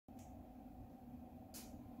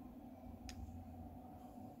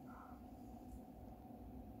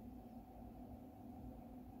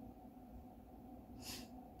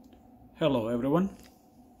Hello everyone.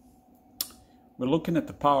 We're looking at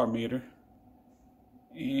the power meter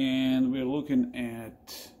and we're looking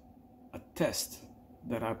at a test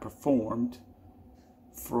that I performed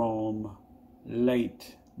from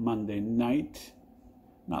late Monday night,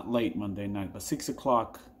 not late Monday night, but 6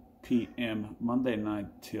 p.m. Monday night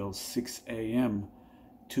till 6 a.m.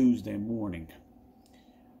 Tuesday morning.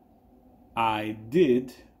 I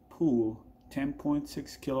did pull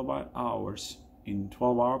 10.6 kilowatt hours in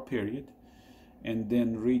 12-hour period and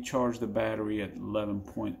then recharge the battery at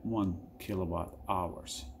 11.1 kilowatt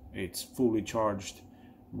hours. It's fully charged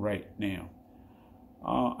right now.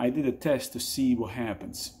 I did a test to see what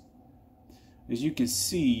happens. As you can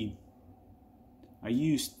see, I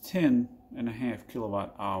used 10.5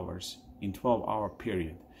 kilowatt hours in 12-hour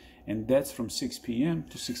period, and that's from 6 p.m.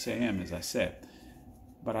 to 6 a.m. as I said.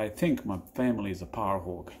 But I think my family is a power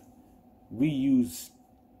hog. We use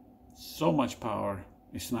so much power,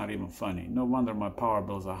 it's not even funny. No wonder my power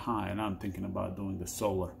bills are high, and I'm thinking about doing the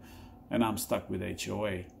solar, and I'm stuck with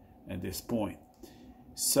HOA at this point.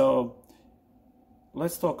 So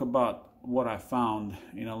let's talk about what I found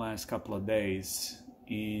in the last couple of days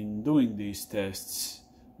in doing these tests,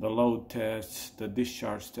 the load test, the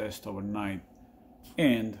discharge test overnight,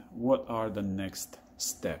 and what are the next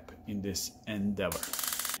step in this endeavor.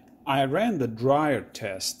 I ran the dryer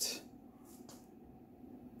test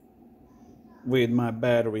with my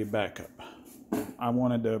battery backup. I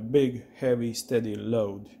wanted a big, heavy, steady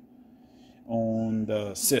load on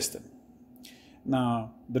the system.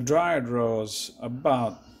 Now, the dryer draws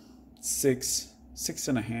about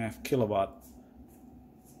 6.5 kilowatt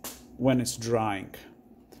when it's drying.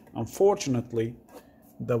 Unfortunately,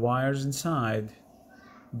 the wires inside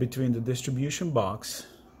between the distribution box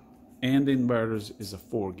and the inverters is a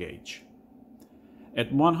 4 gauge.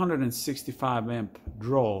 At 165 amp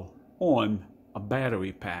draw on a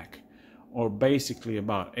battery pack, or basically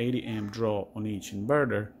about 80 amp draw on each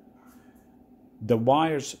inverter, the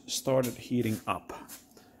wires started heating up.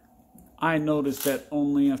 I noticed that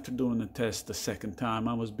only after doing the test the second time.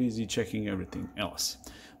 I was busy checking everything else.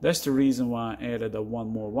 That's the reason why I added one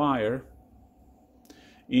more wire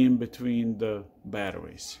in between the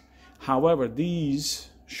batteries. However, these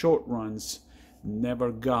short runs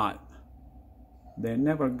never got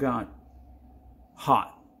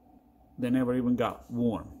hot. They never even got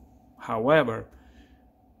warm. However,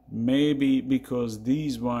 maybe because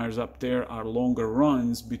these wires up there are longer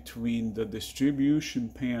runs between the distribution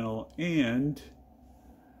panel and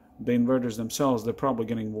the inverters themselves, they're probably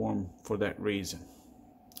getting warm for that reason.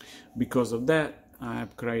 Because of that, I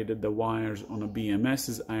upgraded the wires on the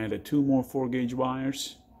BMSs. I added 2 more 4 gauge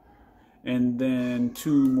wires and then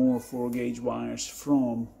 2 more 4 gauge wires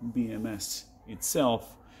from BMS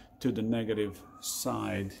itself to the negative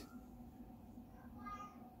side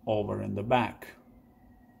over in the back.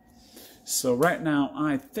 So right now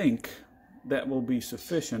I think that will be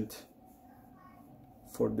sufficient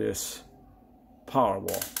for this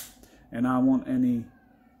Powerwall, and I don't want any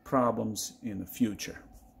problems in the future.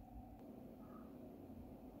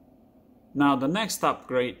 Now the next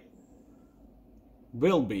upgrade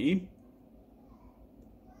will be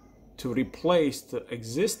to replace the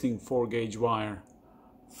existing 4 gauge wire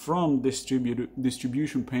from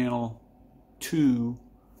distribution panel to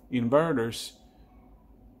inverters,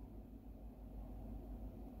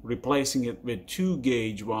 replacing it with 2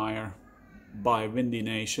 gauge wire by Windy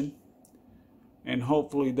Nation, and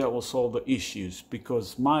hopefully that will solve the issues,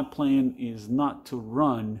 because my plan is not to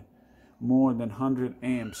run more than 100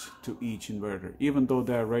 amps to each inverter, even though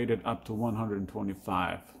they're rated up to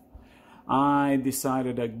 125. I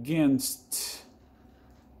decided against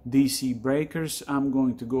DC breakers. I'm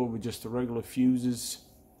going to go with just the regular fuses,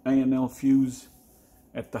 A&L fuse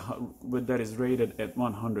that is rated at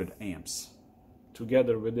 100 amps.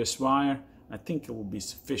 Together with this wire, I think it will be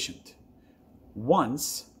sufficient.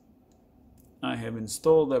 Once I have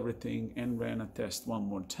installed everything and ran a test one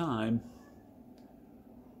more time,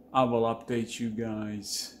 I will update you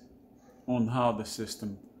guys on how the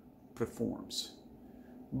system performs.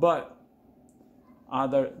 But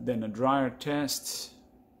other than the dryer tests,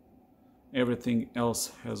 everything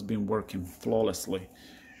else has been working flawlessly,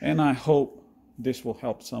 and I hope this will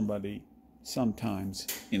help somebody sometimes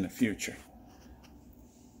in the future.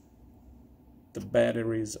 The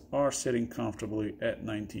batteries are sitting comfortably at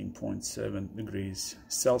 19.7 degrees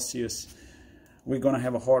Celsius. We're gonna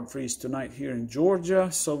have a hard freeze tonight here in Georgia,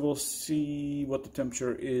 so we'll see what the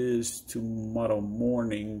temperature is tomorrow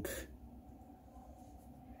morning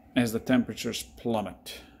as the temperatures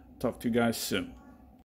plummet. Talk to you guys soon.